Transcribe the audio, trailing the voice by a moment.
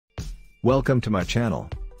Welcome to my channel.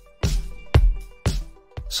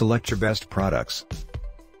 Select your best products.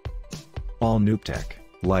 All noob tech.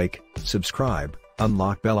 Like, subscribe,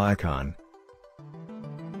 unlock bell icon.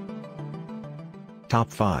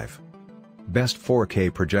 Top 5. Best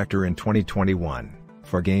 4K projector in 2021,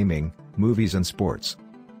 for gaming, movies and sports.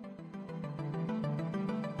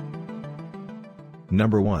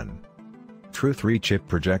 Number 1. True 3-chip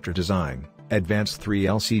projector design. Advanced 3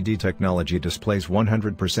 LCD technology displays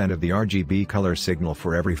 100% of the RGB color signal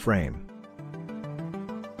for every frame.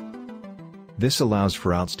 This allows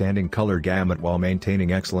for outstanding color gamut while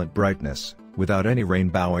maintaining excellent brightness, without any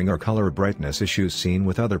rainbowing or color brightness issues seen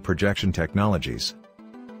with other projection technologies.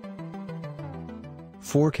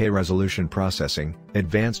 4K resolution processing.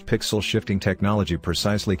 Advanced pixel shifting technology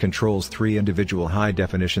precisely controls 3 individual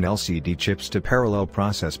high-definition LCD chips to parallel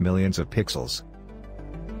process millions of pixels.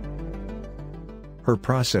 Her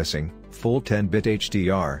processing, full 10-bit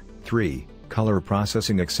HDR, 3, color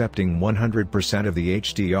processing accepting 100% of the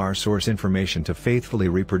HDR source information to faithfully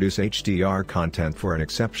reproduce HDR content for an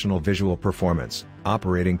exceptional visual performance,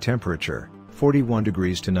 operating temperature, 41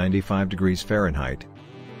 degrees to 95 degrees Fahrenheit.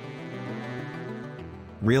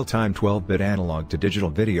 Real-time 12-bit analog to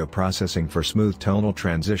digital video processing for smooth tonal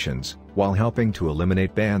transitions, while helping to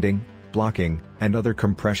eliminate banding, blocking, and other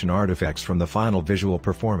compression artifacts from the final visual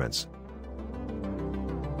performance.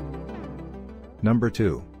 Number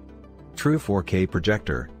 2. True 4K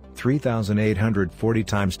projector, 3840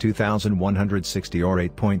 x 2160 or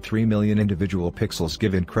 8.3 million individual pixels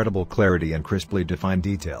give incredible clarity and crisply defined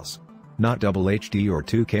details. Not double HD or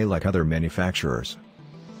 2K like other manufacturers.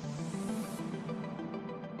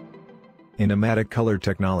 Innomatic color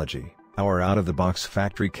technology. Our out-of-the-box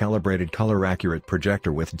factory-calibrated color-accurate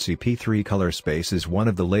projector with CP3 color space is one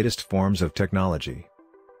of the latest forms of technology.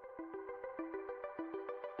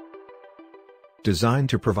 Designed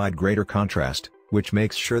to provide greater contrast, which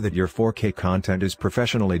makes sure that your 4K content is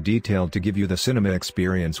professionally detailed to give you the cinema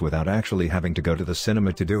experience without actually having to go to the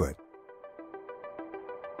cinema to do it.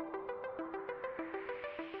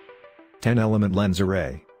 10-element lens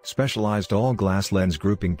array. Specialized all-glass lens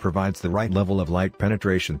grouping provides the right level of light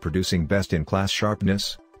penetration, producing best-in-class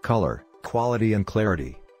sharpness, color, quality and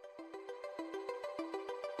clarity.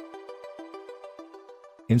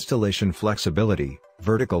 Installation flexibility,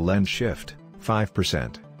 vertical lens shift,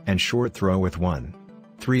 5%, and short throw with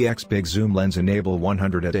 1.3x big zoom lens enable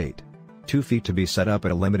 100 at 8.2 feet to be set up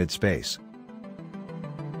at a limited space.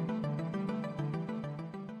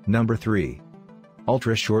 Number 3.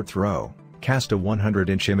 Ultra short throw. Cast a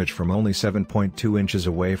 100-inch image from only 7.2 inches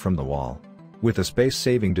away from the wall. With a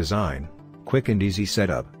space-saving design, quick and easy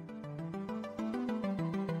setup.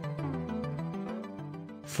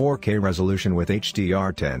 4K resolution with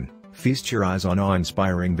HDR10, feast your eyes on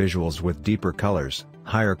awe-inspiring visuals with deeper colors,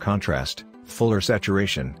 higher contrast, fuller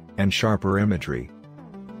saturation, and sharper imagery.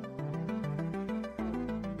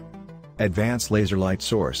 Advanced laser light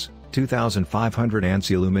source. 2500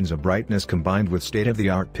 ANSI lumens of brightness combined with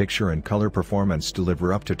state-of-the-art picture and color performance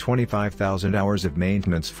deliver up to 25,000 hours of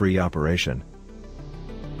maintenance-free operation.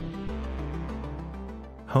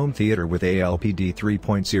 Home theater with ALPD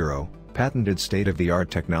 3.0, patented state-of-the-art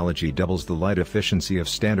technology doubles the light efficiency of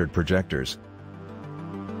standard projectors.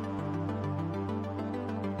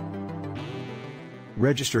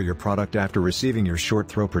 Register your product after receiving your short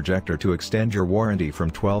throw projector to extend your warranty from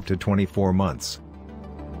 12 to 24 months.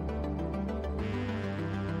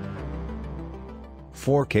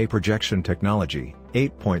 4K projection technology.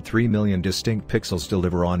 8.3 million distinct pixels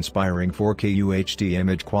deliver awe-inspiring 4K UHD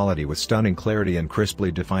image quality with stunning clarity and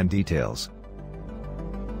crisply defined details.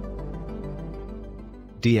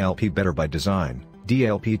 DLP better by design.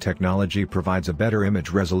 DLP technology provides a better image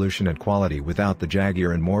resolution and quality without the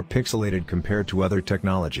jaggier and more pixelated compared to other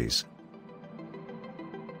technologies.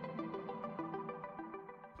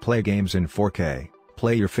 Play games in 4K.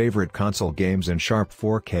 Play your favorite console games in sharp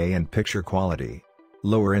 4K and picture quality.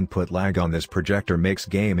 Lower input lag on this projector makes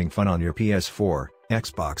gaming fun on your PS4,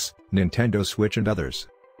 Xbox, Nintendo Switch and others.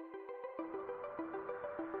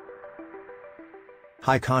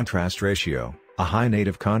 High contrast ratio. A high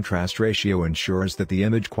native contrast ratio ensures that the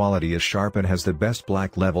image quality is sharp and has the best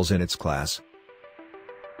black levels in its class.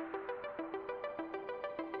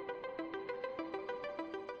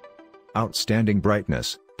 Outstanding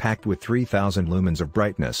brightness. Packed with 3000 lumens of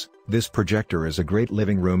brightness, this projector is a great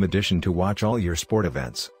living room addition to watch all your sport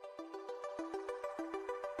events.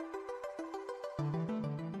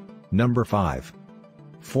 Number 5.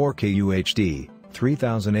 4K UHD,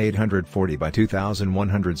 3840 by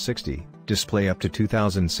 2160, display up to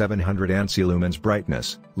 2700 ANSI lumens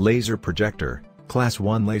brightness, laser projector, Class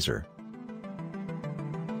 1 laser.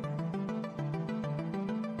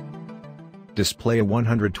 Display a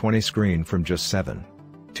 120 screen from just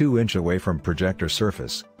 7.2 inch away from projector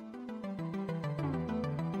surface.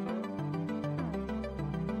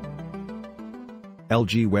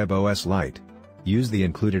 LG WebOS Lite. Use the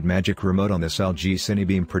included Magic Remote on this LG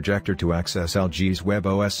Cinebeam projector to access LG's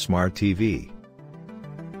WebOS Smart TV.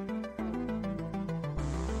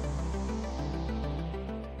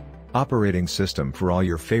 Operating system for all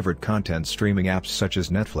your favorite content streaming apps such as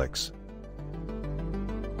Netflix,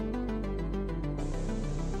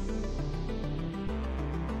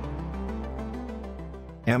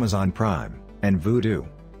 Amazon Prime, and Vudu.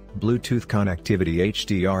 Bluetooth connectivity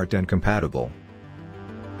HDR10 compatible.